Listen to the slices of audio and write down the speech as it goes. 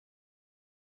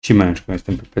Siemaneczko,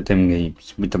 jestem Telltale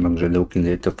Games. Witam w grze Walking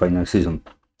Dead Final Season.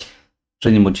 W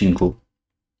poprzednim odcinku,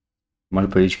 można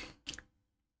powiedzieć,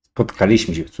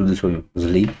 spotkaliśmy się w cudzysłowie z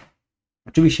Lee.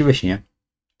 Oczywiście we śnie,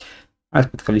 ale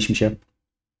spotkaliśmy się,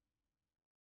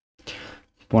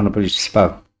 można powiedzieć, spał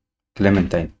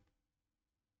Clementine.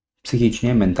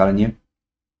 Psychicznie, mentalnie.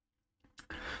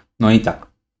 No i tak,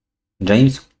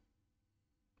 James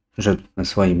szedł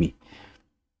swoimi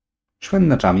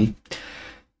szwennaczami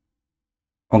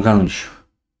ogarnąć,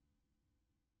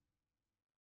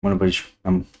 można powiedzieć,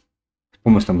 tam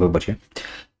pomysł tam w robocie.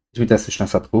 Jesteśmy teraz już na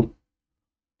statku.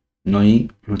 No i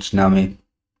zaczynamy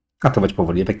katować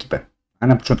powoli w ekipę. A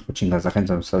na początku odcinka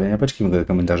zachęcam do stawiania łapeczki, mojego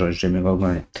komentarza, życzę miłego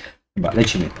oglądania. Chyba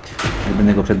lecimy. Nie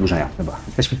będę go przedłużania. Chyba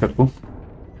jesteśmy w środku.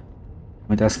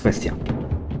 No i teraz kwestia.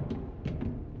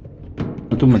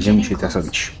 No tu będziemy się teraz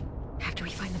robić.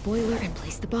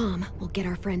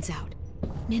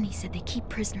 Minnie said they keep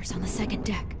prisoners on the second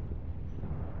deck.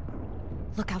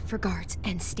 Look out for guards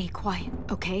and stay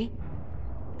quiet, okay?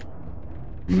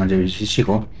 Mam nadzieję, że jest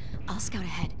cicho. I'll scout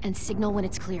ahead and signal when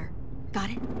it's clear. Got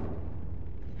it?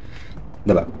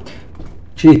 Dobra.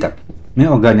 Czyli tak,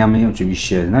 my ogarniamy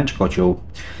oczywiście znajdź kocioł.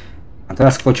 A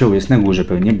teraz kocioł jest na górze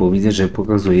pewnie, bo widzę, że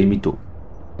pokazuje mi tu.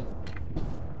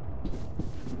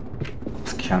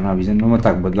 Skiana widzę, no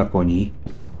tak, bo dla koni.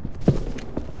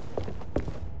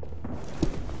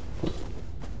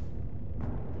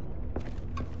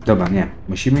 Dobra, nie.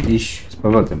 Musimy iść z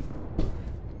powrotem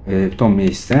w to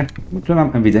miejsce, bo tu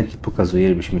nam ewidentnie pokazuje,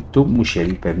 żebyśmy tu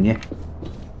musieli pewnie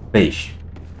wejść.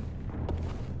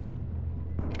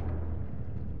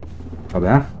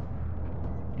 Dobra.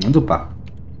 No dupa.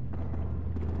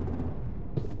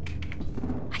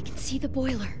 I can see the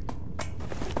boiler.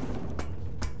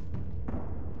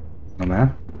 Dobra.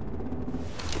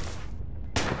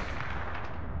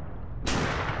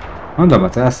 No dobra,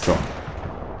 teraz co?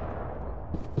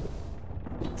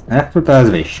 A jak tu teraz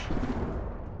wyjść?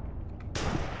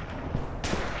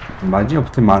 Bardziej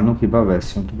optymalną chyba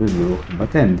wersją to by było chyba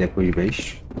tędy jakoś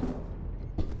wejść.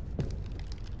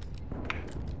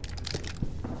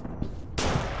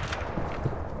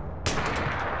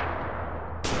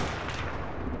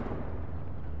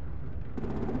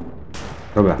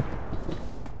 Dobra.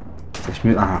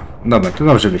 Jesteśmy... Aha, dobra, to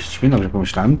dobrze wyjściśmy, dobrze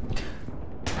pomyślałem.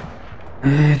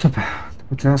 Dobra,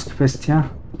 to teraz kwestia...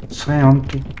 Co ja mam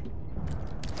tu...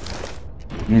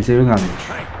 Więcej ogarnąć.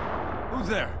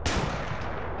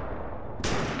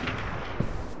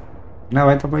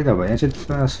 Dawaj, to boj, dawaj, ja cię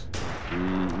teraz...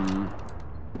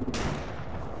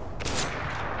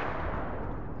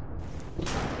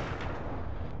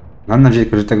 Mam nadzieję,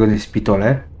 że tego nie jest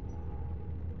pitole.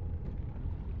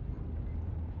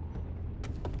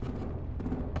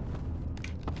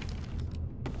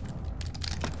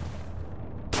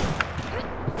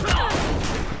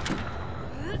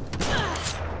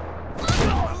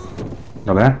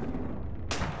 Dobra.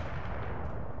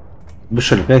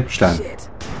 Wyszedł, jak myślałem.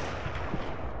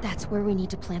 That's where we need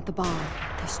to plant the bomb.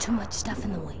 There's too much stuff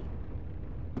in the way.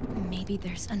 Maybe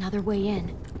there's another way in.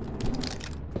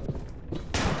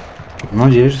 Mam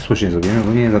nadzieję, że słusznie zrobimy,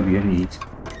 bo nie zabiłem nic.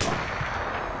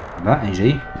 Dobra,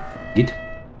 niżej. Git.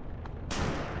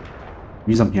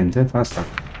 Drzwi zamknięte, teraz tak.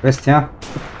 Kwestia.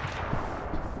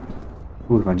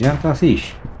 Kurwa, gdzie mam teraz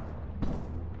iść?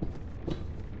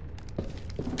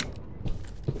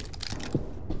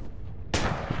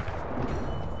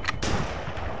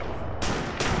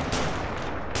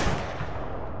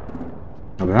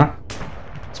 Dobra,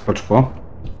 spoczko.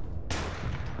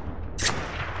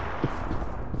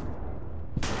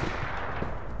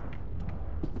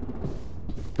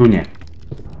 Tu nie.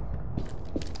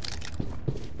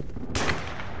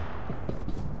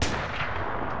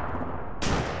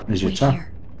 Rzecza.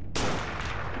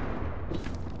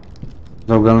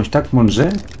 Zaogarnąć tak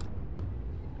mądrze,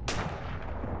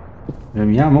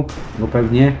 żebym ja mógł go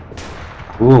pewnie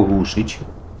ogłuszyć.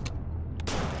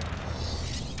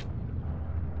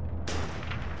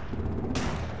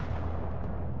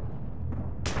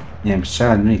 Nie wiem,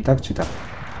 strzelać do nich tak czy tak?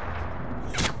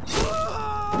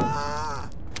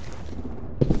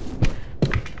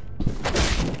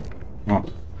 O.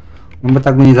 No bo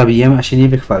tak go nie zabijemy, a się nie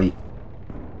wychwali.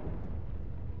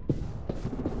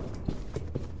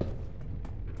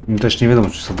 No też nie wiadomo,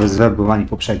 czy są bezwerbowani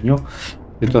poprzednio,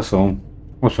 czy to są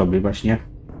osoby właśnie,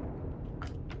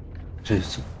 czy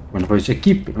można powiedzieć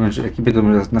ekipy, znaczy ekipy to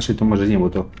naszej to może nie, bo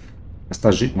to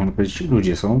starzy, można powiedzieć,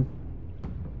 ludzie są.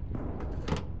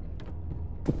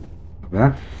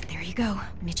 Dobra. There you go,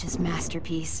 Mitch's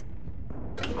masterpiece.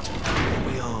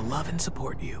 We all love and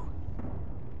support you.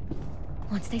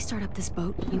 Once they start up this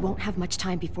boat, we won't have much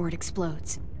time before it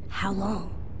explodes. How long?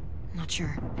 Not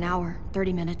sure. An hour,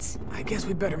 30 minutes. I guess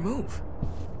we'd better move.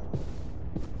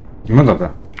 No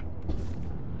dobra.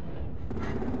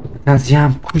 Teraz ja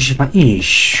mam kuźwa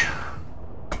iść.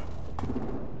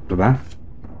 Dobra.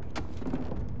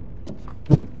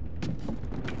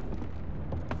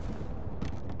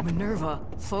 Minerva,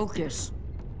 focus.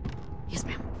 Yes,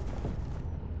 ma'am.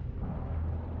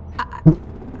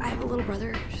 I have a little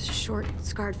brother, short,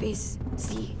 scarred face.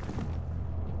 See?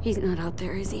 He's not out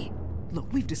there, is he?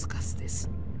 Look, we've discussed this.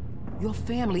 Your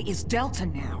family is Delta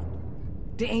now.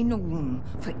 There ain't no room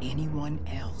for anyone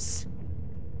else.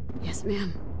 Yes,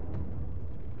 ma'am.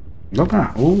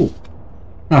 Dobra,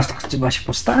 nas tak trzeba się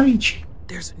postawić.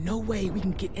 There's no way we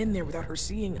can get in there without her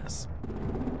seeing us.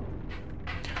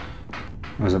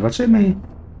 No zobaczymy.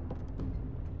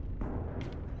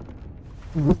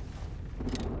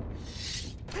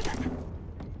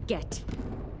 Get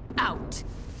out.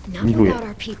 Not Miluję. without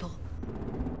our people.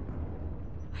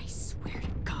 I swear to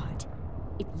God,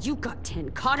 if you got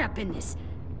 10 caught up in this,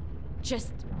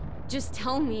 just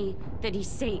tell me that he's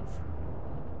safe.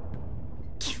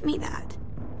 Give me that.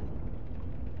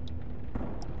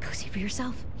 Go see for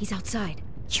yourself. He's outside.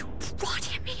 You brought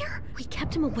him here? We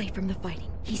kept him away from the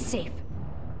fighting. He's safe.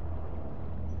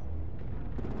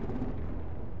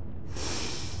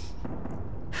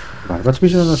 Dobra, zobaczmy,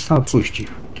 że nas tam odpuści.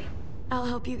 I'll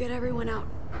help you get everyone out.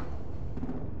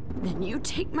 Then you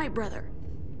take my brother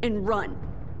and run.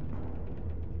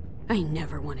 I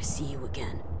never want to see you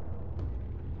again.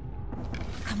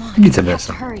 Come on, Vice we have versa.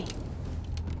 to hurry.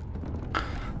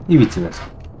 I vice versa.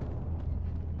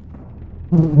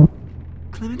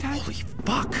 Clementine? Holy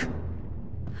fuck!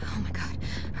 Oh my God,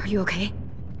 are you okay?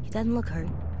 He doesn't look hurt.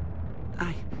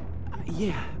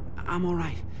 Yeah, I'm all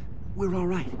right. We're all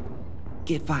right.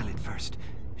 Get Violet first.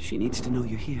 She needs to know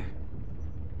you're here.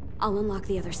 I'll unlock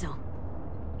the other cell.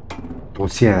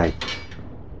 Otwieraj.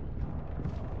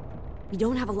 We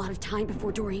don't have a lot of time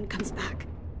before Dorian comes back.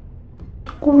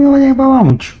 Kurwa, nie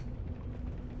bałamuć.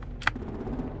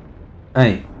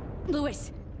 Ej,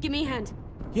 Lewis, give me a hand.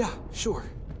 Yeah, sure.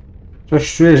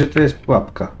 coś czuję, że to jest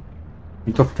pułapka.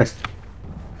 I to w kwestii.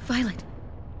 Violet.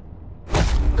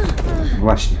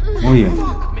 Właśnie, mówiłem.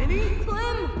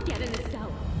 Clem! Get in the cell.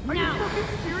 Now! I will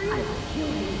kill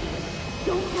you.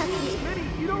 Don't touch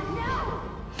me. No!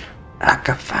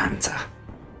 Akafanca.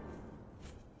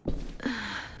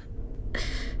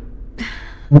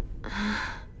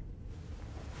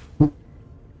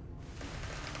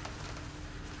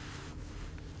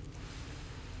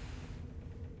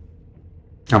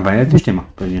 A Violet już nie ma,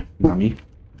 pewnie. Z nami.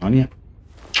 O nie.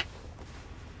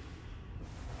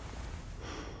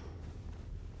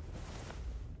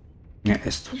 Nie,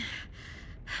 jest.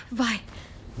 Vi,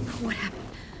 what happened?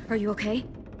 Are you okay?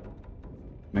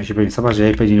 Ja się pewnie sama, że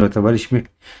jej pewnie nie uratowaliśmy.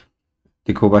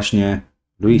 Tylko właśnie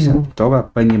Luisa. To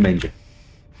pewnie będzie.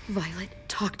 Violet,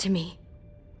 talk to me.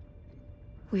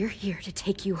 We're here to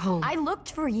take you home. I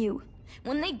looked for you.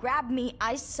 When they grabbed me,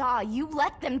 I saw you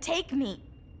let them take me.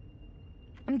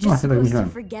 I'm No, I just feel like we supposed to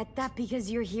have. forget that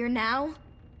because you're here now?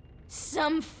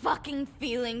 Some fucking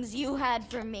feelings you had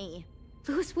for me.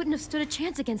 Lewis wouldn't have stood a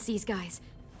chance against these guys.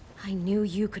 I knew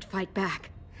you could fight back.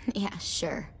 Yeah,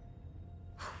 sure.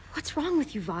 What's wrong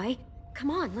with you, Vi?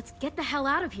 Come on, let's get the hell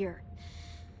out of here.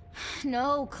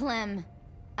 No, Clem.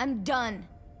 I'm done.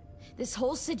 This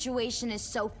whole situation is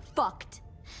so fucked.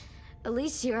 At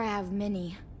least here I have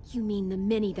Minnie. You mean the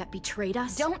Minnie that betrayed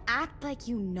us? Don't act like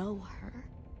you know her.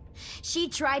 She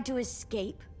tried to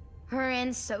escape. Her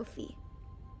and Sophie.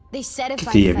 They said if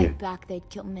I fight back, they'd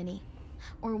kill Minnie.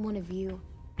 Or one of you.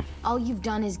 All you've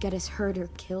done is get us hurt or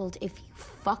killed. If you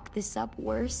fuck this up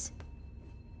worse,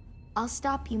 I'll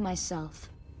stop you myself.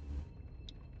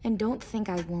 And don't think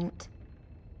I won't.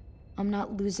 I'm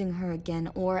not losing her again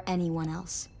or anyone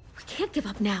else. We can't give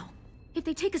up now. If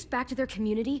they take us back to their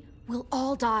community, we'll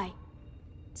all die.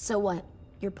 So what?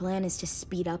 Your plan is to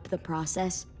speed up the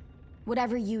process?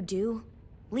 Whatever you do,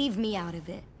 leave me out of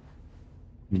it.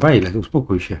 Violet,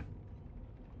 uspokój się.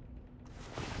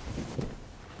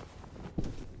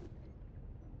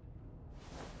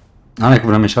 Ale jak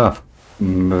namieszała w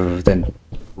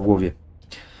głowie.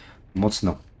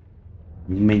 Mocno.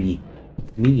 Mini.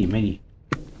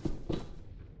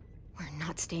 We're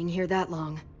not staying here that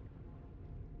long.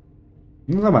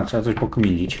 No zobacz, trzeba coś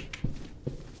pokminić.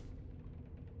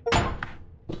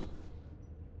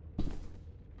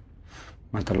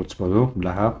 Metal od spodu,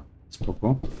 blacha,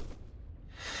 spoko.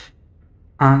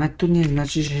 Ale to nie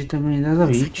znaczy, że się tego nie da Looks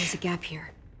like zrobić. there's a gap here.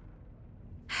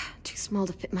 Too small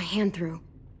to fit my hand through.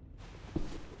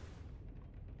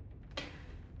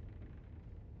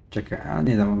 Czekaj, a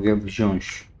nie da mogę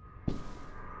wziąć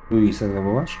Luisa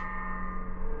zawołać?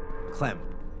 Clem,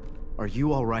 are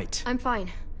you all right? I'm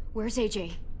fine. Where's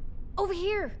AJ? Over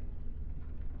here.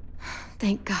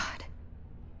 Thank God.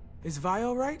 Is Vi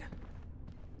all right?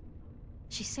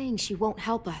 She's saying she won't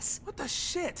help us. What the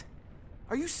shit?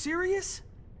 Are you serious?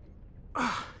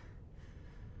 Ugh.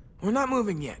 We're not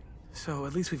moving yet, so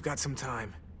at least we've got some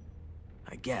time.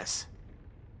 I guess.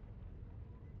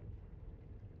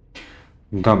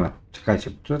 Dobra,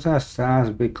 czekajcie, to teraz czas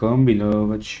by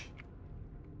kombinować.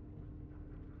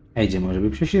 Ejdzie, może by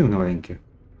prześlizgnął rękę.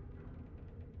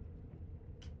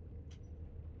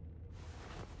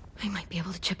 I might be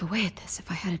able to chip away at this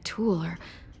if I had a tool or...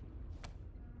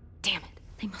 Damn it,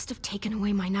 they must have taken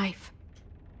away my knife.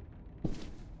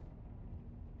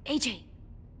 AJ,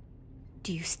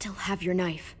 do you still have your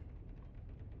knife?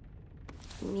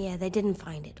 Yeah, they didn't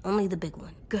find it. Only the big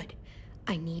one. Good.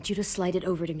 I need you to slide it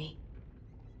over to me.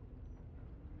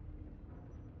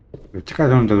 Czekaj,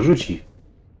 że on to rzuci.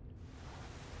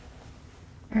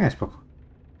 Spoko.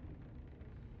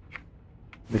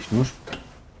 Weź nóż.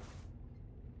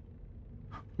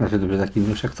 Znaczy dobrze taki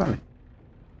nóż jak wcale.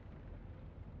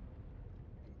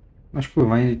 Masz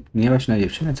kurwa, nie masz na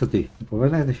dziewczynę, co ty?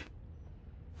 Poważna jesteś?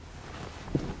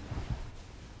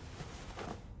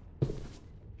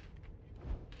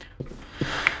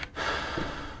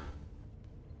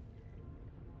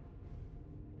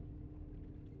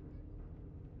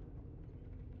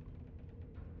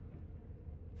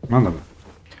 No dobra.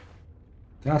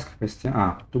 Teraz kwestia...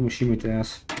 A, tu musimy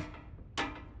teraz...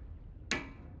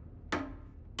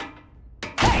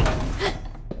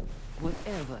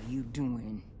 Whatever you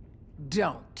doing,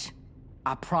 don't.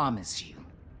 I promise you.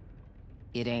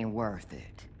 It ain't worth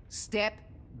it. Step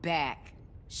back.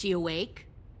 She awake?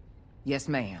 Yes,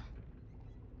 ma'am.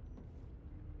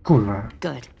 Kurwa.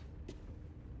 Good.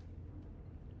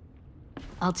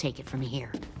 I'll take it from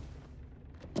here.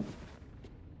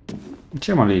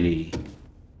 Siema Lili.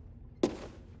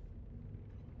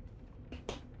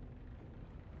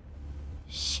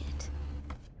 Shit.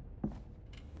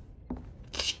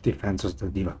 Ty fan, co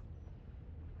zdradliwa.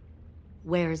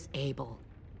 Where's Abel?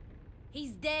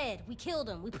 He's dead. We killed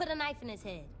him. We put a knife in his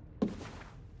head.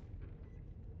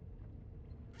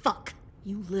 Fuck,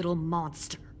 you little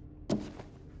monster.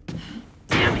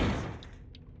 Damn it!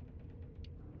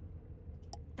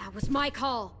 That was my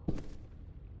call.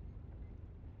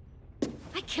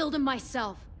 I killed him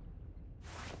myself.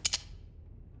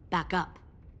 Back up.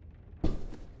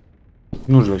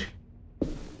 Nóż weź.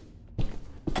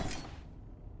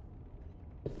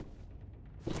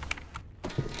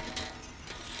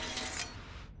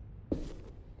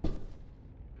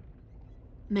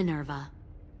 Minerva.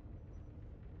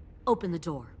 Open the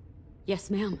door. Yes,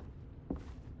 ma'am.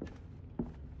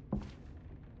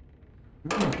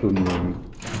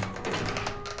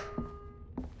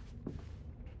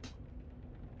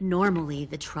 Normally,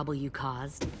 the trouble you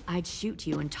caused, I'd shoot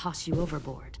you and toss you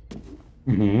overboard.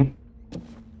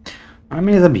 Ale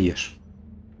mnie zabijesz.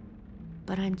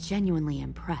 But I'm genuinely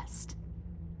impressed.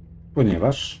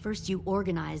 Ponieważ... First you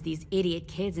organize these idiot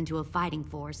kids into a fighting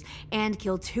force and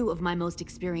kill 2 of my most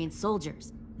experienced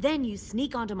soldiers. Then you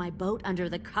sneak onto my boat under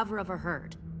the cover of a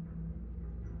herd.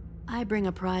 I bring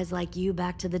a prize like you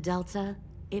back to the Delta,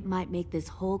 it might make this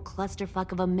whole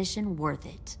clusterfuck of a mission worth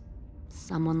it.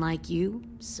 Someone like you,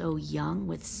 so young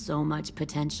with so much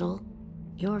potential,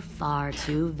 you're far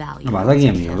too valuable. Dobra,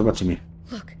 zagniemy ją, zobaczymy.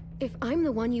 Look, if I'm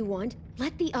the one you want,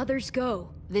 let the others go.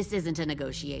 This isn't a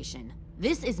negotiation.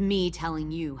 This is me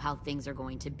telling you how things are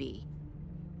going to be.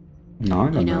 No,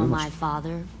 You know, dobra. my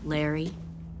father, Larry,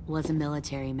 was a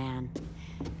military man.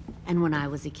 And when I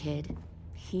was a kid,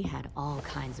 he had all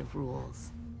kinds of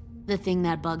rules. The thing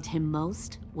that bugged him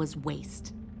most was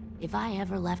waste. If I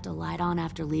ever left a light on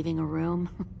after leaving a room,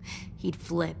 he'd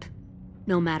flip.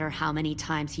 No matter how many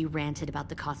times he ranted about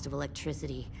the cost of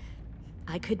electricity,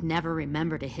 I could never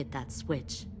remember to hit that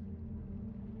switch.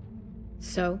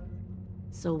 So?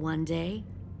 So one day,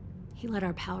 he let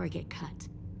our power get cut.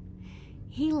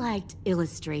 He liked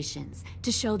illustrations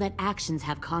to show that actions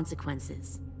have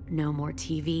consequences. No more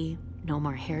TV, no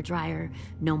more hairdryer,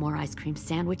 no more ice cream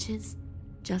sandwiches.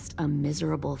 Just a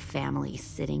miserable family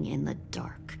sitting in the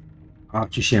dark. A,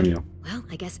 ciśniemy ją. Well,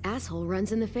 I guess asshole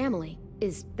runs in the family.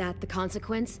 Is that the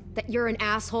consequence? That you're an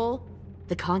asshole?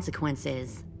 The consequence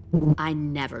is, I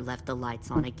never left the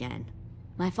lights on again.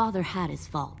 My father had his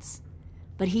faults,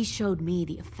 but he showed me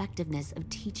the effectiveness of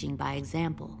teaching by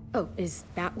example. Oh, is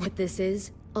that what this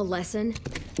is? A lesson?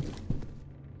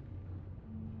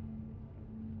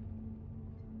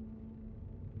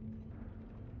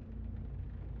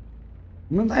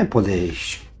 No daj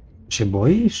podejść. Się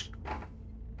boisz?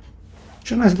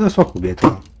 Czy ona jest dorosła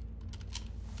kobieta?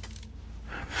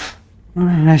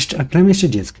 A Clem jeszcze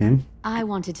dzieckiem. I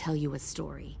want to tell you a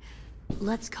story.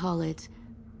 Let's call it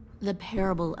the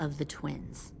parable of the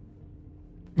twins.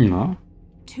 No.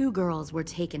 2 girls were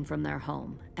taken from their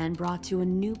home and brought to a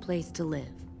new place to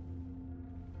live.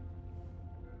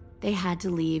 They had to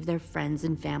leave their friends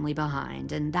and family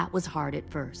behind, and that was hard at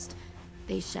first.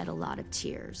 They shed a lot of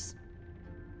tears.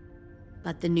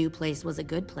 But the new place was a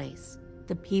good place.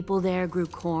 The people there grew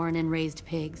corn and raised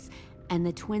pigs, and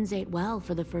the twins ate well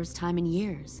for the first time in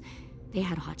years. They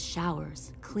had hot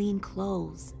showers, clean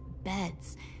clothes,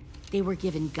 beds. They were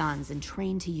given guns and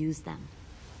trained to use them.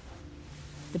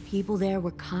 The people there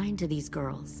were kind to these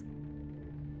girls.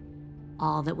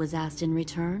 All that was asked in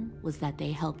return was that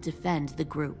they help defend the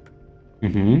group.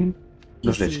 You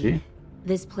see,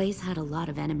 this place had a lot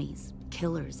of enemies,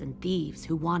 killers and thieves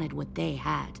who wanted what they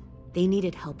had. They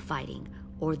needed help fighting,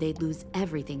 or they'd lose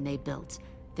everything they built.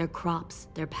 Their crops,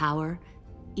 their power,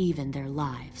 even their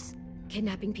lives.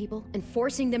 Kidnapping people and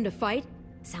forcing them to fight?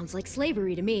 Sounds like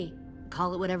slavery to me.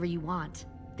 Call it whatever you want.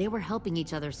 They were helping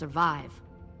each other survive.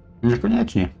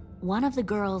 Niekoniecznie. One of the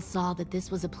girls saw that this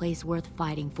was a place worth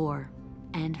fighting for,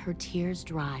 and her tears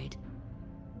dried.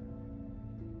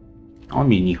 O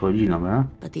Mini chodzi, dobra.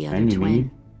 But the other twin,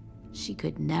 she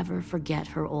could never forget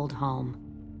her old home.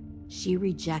 She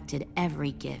rejected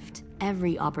every gift,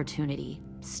 every opportunity,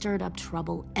 stirred up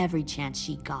trouble every chance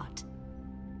she got.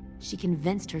 She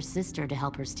convinced her sister to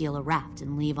help her steal a raft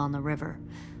and leave on the river.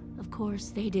 Of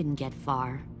course, they didn't get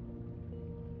far.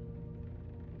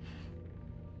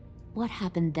 What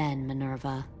happened then,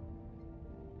 Minerva?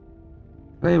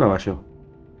 Zajebała się.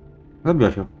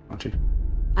 Zabiła się. Znaczy.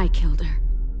 I killed her.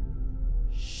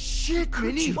 Shit,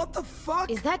 Minnie, what the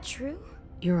fuck? Is that true?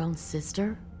 Your own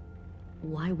sister?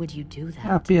 Why would you do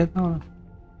Ja that? pierdolę.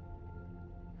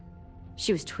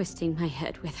 She was twisting my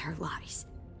head with her lies.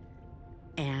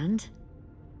 And?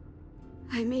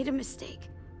 I made a mistake.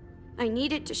 I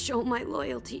needed to show my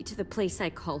loyalty to the place I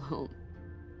call home.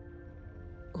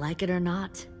 Like it or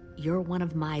not, you're one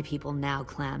of my people now,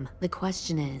 Clem. The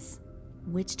question is,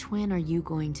 which twin are you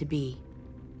going to be?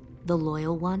 The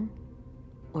loyal one?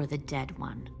 Or the dead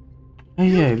one?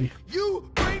 Ojej. You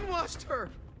brainwashed her!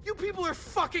 You people are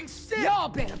fucking sick! Y'all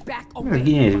better back No, away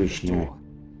ginie from the byś nie. door.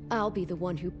 I'll be the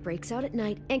one who breaks out at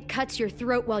night and cuts your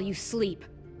throat while you sleep.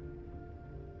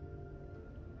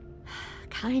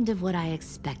 Kind of what I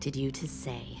expected you to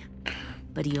say.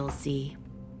 But you'll see,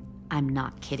 I'm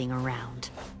not kidding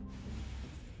around.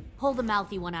 Pull the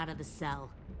mouthy one out of the cell.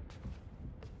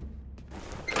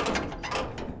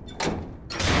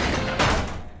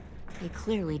 They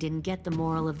clearly didn't get the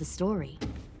moral of the story.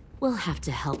 We'll have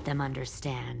to help them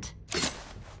understand.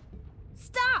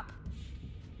 Stop!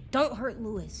 Don't hurt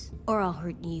Louis, or I'll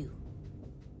hurt you.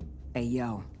 Hey,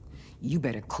 yo. You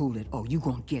better cool it, or you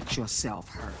gonna get yourself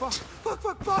hurt.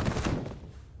 Fuck!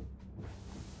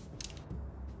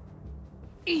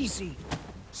 Easy.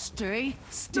 Stay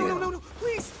still. No,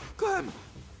 please, Clem!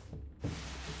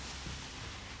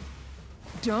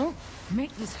 Don't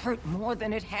make this hurt more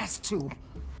than it has to.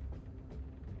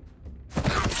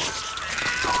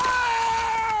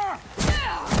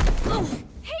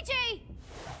 Hey, Jay!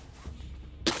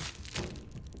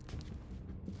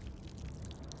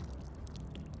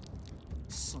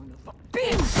 Son of a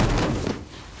bitch!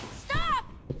 Stop!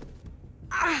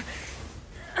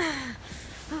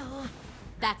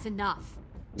 That's enough.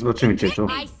 Zobaczymy cię tu.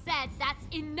 I said that's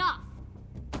enough.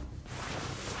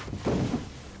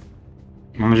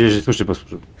 Mam nadzieję, że słyszy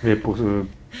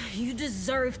You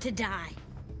deserve to die.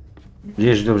 Mam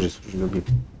nadzieję, że dobrze słyszy. Dobrze.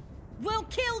 We'll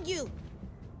kill you!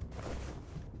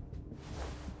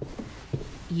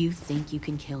 You think you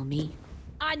can kill me?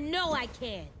 I know I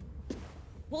can.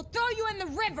 We'll throw you in the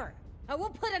river, and we'll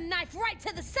put a knife right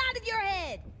to the side of your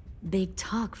head. Big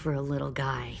talk for a little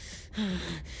guy.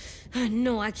 I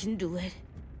know I can do it.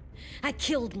 I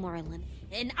killed Marlon,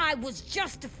 and I was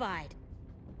justified.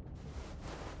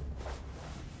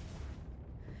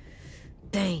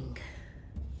 Dang.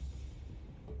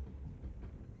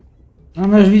 No,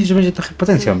 możesz widzieć, że będzie trochę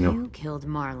potencjał So miał. you killed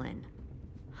Marlon.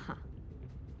 Huh.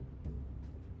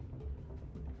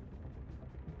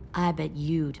 I bet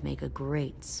you'd make a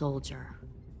great soldier.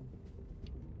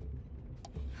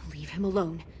 Leave him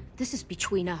alone. This is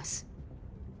between us.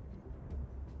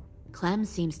 Clem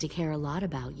seems to care a lot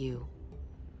about you.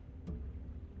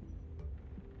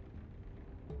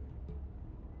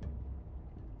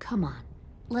 Come on,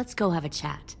 let's go have a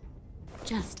chat.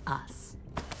 Just us.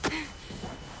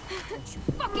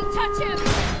 Fucking touch him!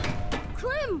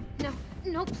 Clem!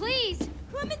 No, please!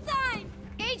 Clementine!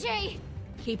 AJ!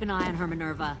 Keep an eye on her,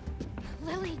 Minerva.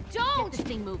 Lily, Get don't! this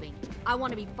thing moving. I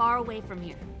want to be far away from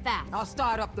here. Fast. I'll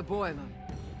start up the boiler.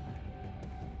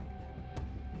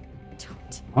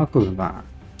 O kurwa.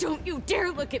 Don't you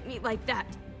dare look at me like that!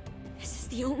 This is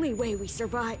the only way we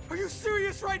survive. Are you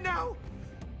serious right now?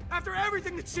 After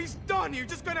everything that she's done, you're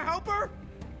just gonna help her?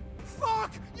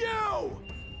 Fuck you!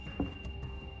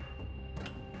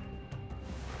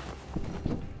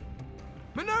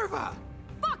 Minerva!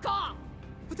 Fuck off!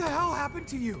 What the hell happened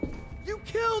to you? You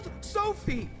killed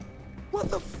Sophie! What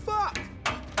the fuck?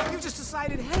 You just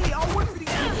decided, hey, I'll work for these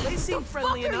people. They seem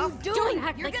friendly enough. Don't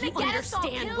act You're like gonna you get us all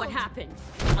understand what killed. happened.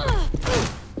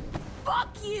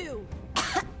 Fuck you!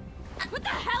 What the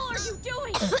hell are you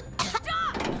doing?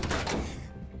 Stop!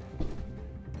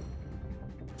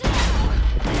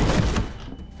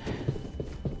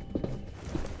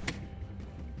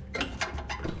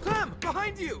 Clem,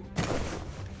 behind you!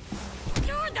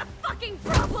 You're the fucking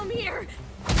problem here!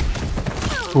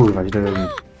 Kurwa, źle robię.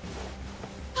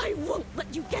 I won't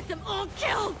let you get them all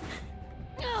killed!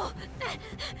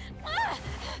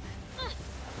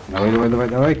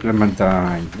 Dawaj,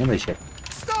 Clementine. Nie daj się.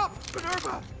 Stop,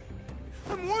 Minerva!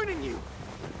 I'm warning you!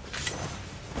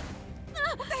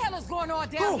 What the hell is going on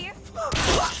down here?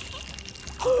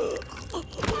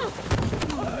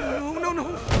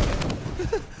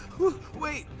 No.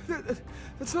 Wait,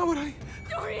 that's not what I...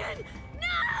 Dorian,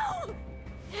 no!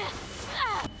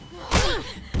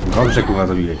 Dobrze, kurwa,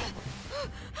 zrobiłeś.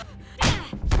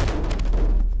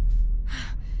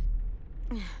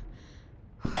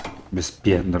 Bez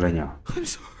pierdolenia. I'm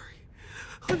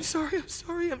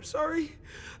sorry.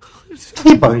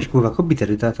 Nie bałeś, kurwa,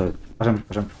 kombitery, to.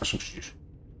 Przepraszam, przecież.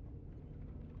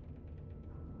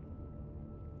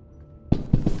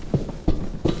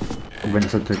 Będzie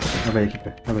sobie tutaj. Dawaj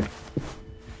ekipę, dawaj.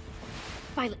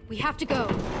 Violet, we have to go.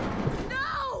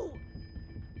 No!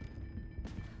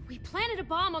 We planted a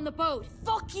bomb on the boat.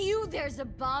 Fuck you, there's a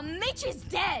bomb. Mitch is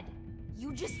dead.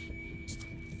 You just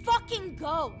fucking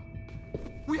go.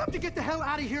 We have to get the hell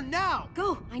out of here now!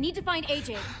 Go! I need to find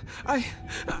AJ.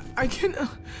 I can...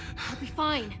 I'll be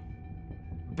fine.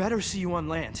 Better see you on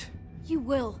land. You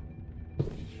will.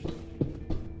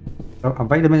 A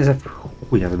Bajda będzie za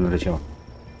chuja ze mną leciała.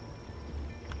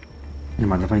 Nie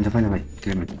ma, dawaj.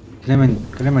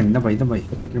 Clement, dawaj.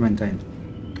 Clementine.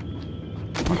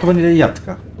 No to będzie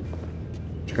jadka.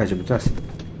 Czekajcie, bo teraz...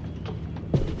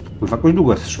 Kurwa, jakoś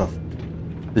długo szła.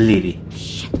 Lily.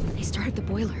 Shit, they started the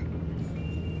boiler.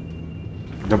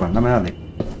 Dobra, damy radę.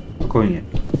 Spokojnie.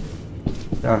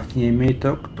 Trafniemy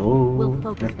to kto?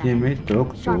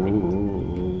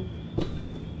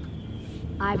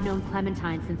 I've known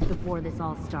Clementine since before this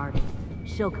all started.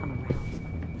 She'll come around.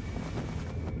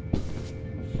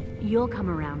 You'll come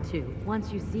around too,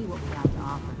 once you see what we have to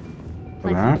offer.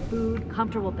 Plenty of food,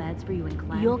 comfortable beds for you and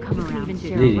Clem. You'll come around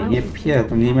too. Lily, nie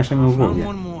pierdol, nie mieszaj mi w głowie.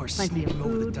 One more Plenty of sneaking over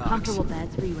food, the docks. comfortable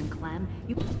beds for you and Clem.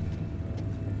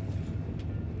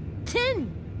 Tin!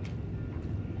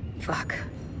 Fuck.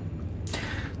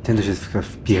 Ten też jest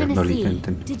wpierdoli,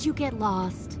 ten. Did you get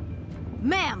lost?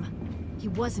 Ma'am, he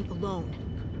wasn't alone.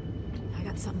 I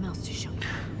got something else to show you.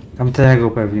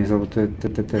 Tamtego pewnie, są te.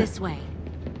 This way.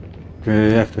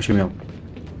 Jak to się miał?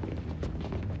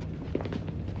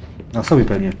 Na sobie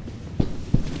pewnie.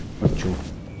 Chodźciu.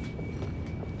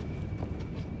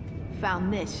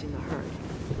 Found this in the herd.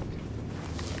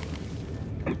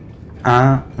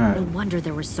 No wonder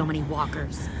there were so many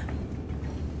walkers.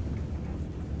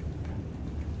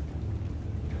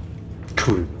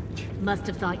 Kurwa. Must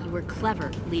have thought you were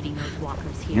clever leading those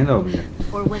walkers here. Niedobrze.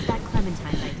 Or was that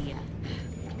Clementine's idea?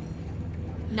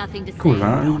 Nothing to say.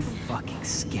 Kurwa. Don't fucking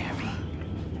scare me.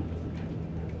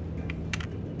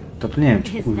 To nie wiem,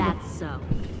 czy Is kurwa. that so?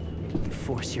 You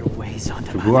force your ways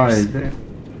onto To była others idea.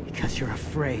 because you're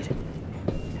afraid.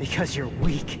 Because you're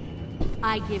weak.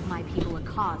 I give my people a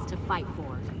cause to fight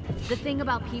for. The thing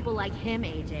about people like him,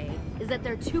 AJ, is that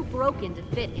they're too broken to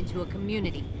fit into a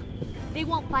community. They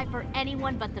won't fight for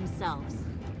anyone but themselves.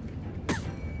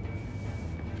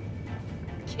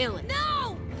 Kill it.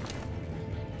 No!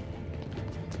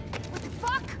 What the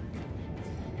fuck?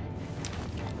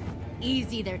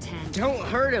 Easy there, 10. Don't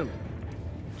hurt him.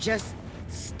 Just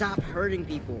stop hurting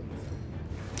people.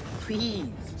 Please.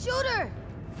 Shoot her!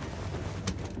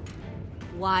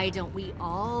 Why don't we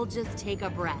all just take a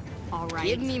breath, all right?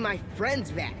 Give me my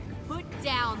friends back. Put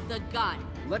down the gun.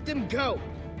 Let them go.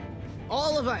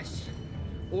 All of us.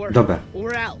 Dobra.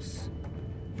 Or else.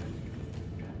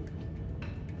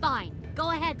 Fine. Go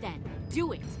ahead then.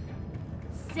 Do it.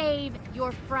 Save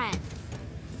your friends.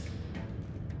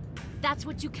 That's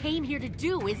what you came here to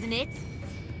do, isn't it?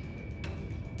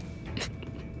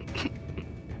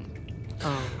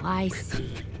 Oh, I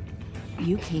see.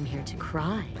 You came here to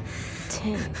cry.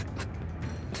 10.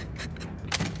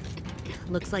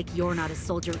 Looks like you're not a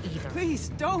soldier either. Please,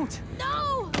 don't!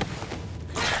 No!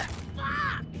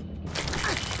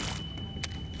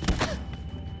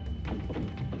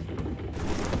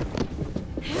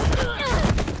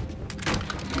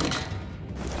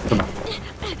 Dobra.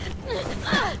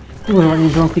 Kurwa, nie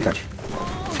muszę klikać.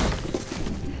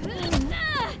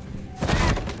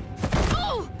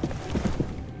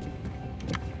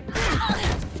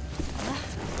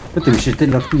 Ty myślisz, ty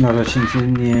latki na się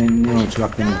nie łączy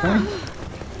lakiem, tak?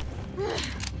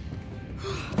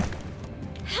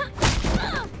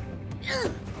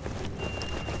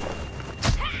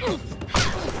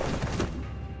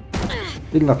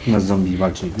 Ty latki na zombie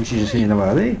walczy. Myślisz, że się nie da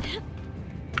rady?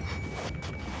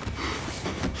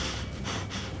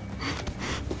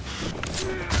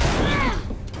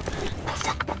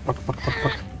 Fuck.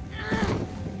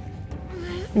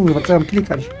 Kurwa, co mam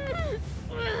klikać?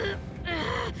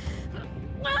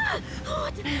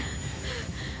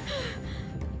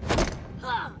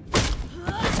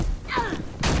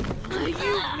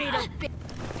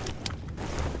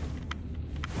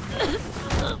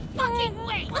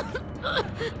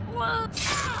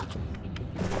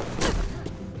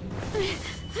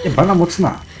 Jebana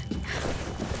mocna.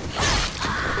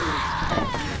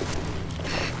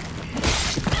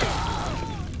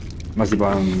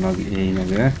 Zjebałem jej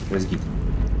nogę, to jest git.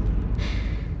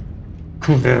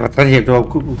 Kurwa, to nie było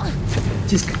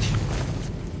ciskać.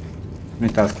 No i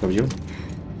teraz kto wziął?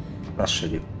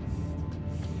 Zastrzelił.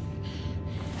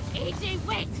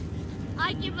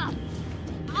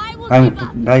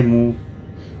 Daj mu.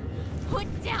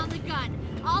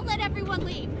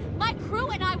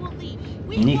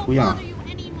 Nie chuja.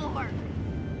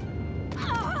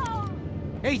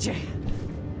 AJ!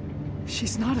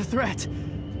 She's not a threat.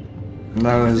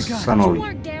 Dałem Sanowi. You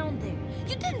weren't down there.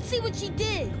 You didn't see what she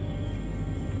did.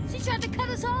 She tried to cut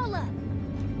us all up.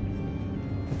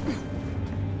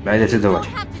 Daj decydować.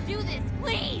 Don't have to do this,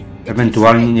 please.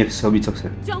 Ewentualnie niech sobie co chce.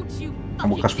 Don't you A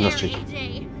Łukasz mu fucking zastrzeli. dare,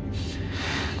 AJ.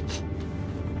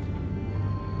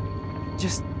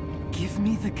 Just give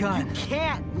me the gun.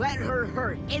 Can't let her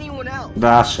hurt anyone else.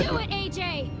 Dasze. Do it,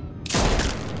 AJ.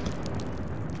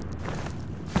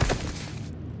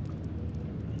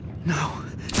 No.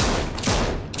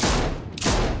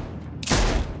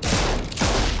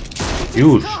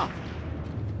 Już.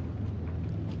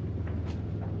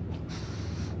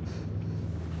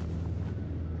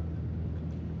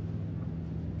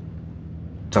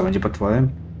 Co będzie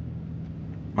potworem?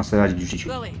 Ma sobie radzić w życiu.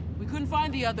 Lily, we couldn't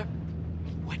find the other.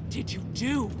 What did you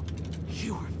do?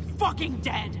 You are fucking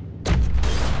dead.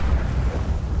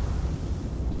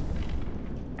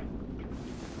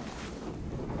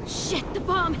 Shit, the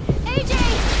bomb! AJ!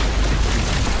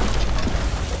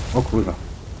 O kurwa.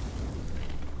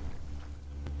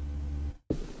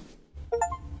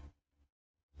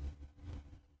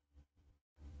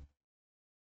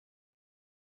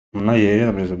 No je,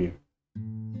 dobrze zrobiłem.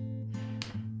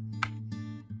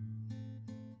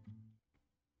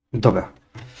 Dobra.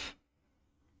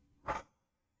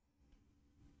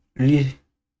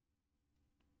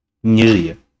 Nie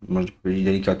żyje, można powiedzieć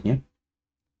delikatnie.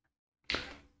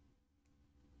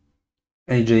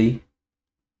 AJ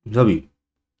zrobił.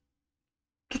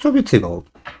 To co obiecywał.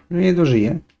 Nie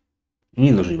dożyje.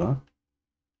 Nie dożywa.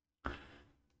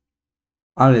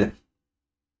 Ale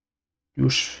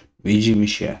już widzimy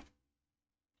się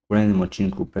w kolejnym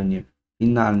odcinku, pewnie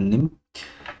finalnym.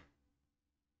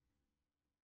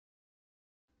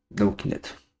 Walking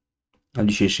Dead. Na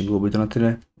dzisiejszy byłoby to na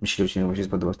tyle. Jeśli odcinek Wam się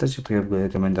spodobał, stawcie tutaj w górę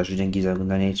komentarz. Dzięki za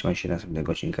oglądanie i trzymajcie się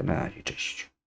następnego odcinka. Na razie, cześć.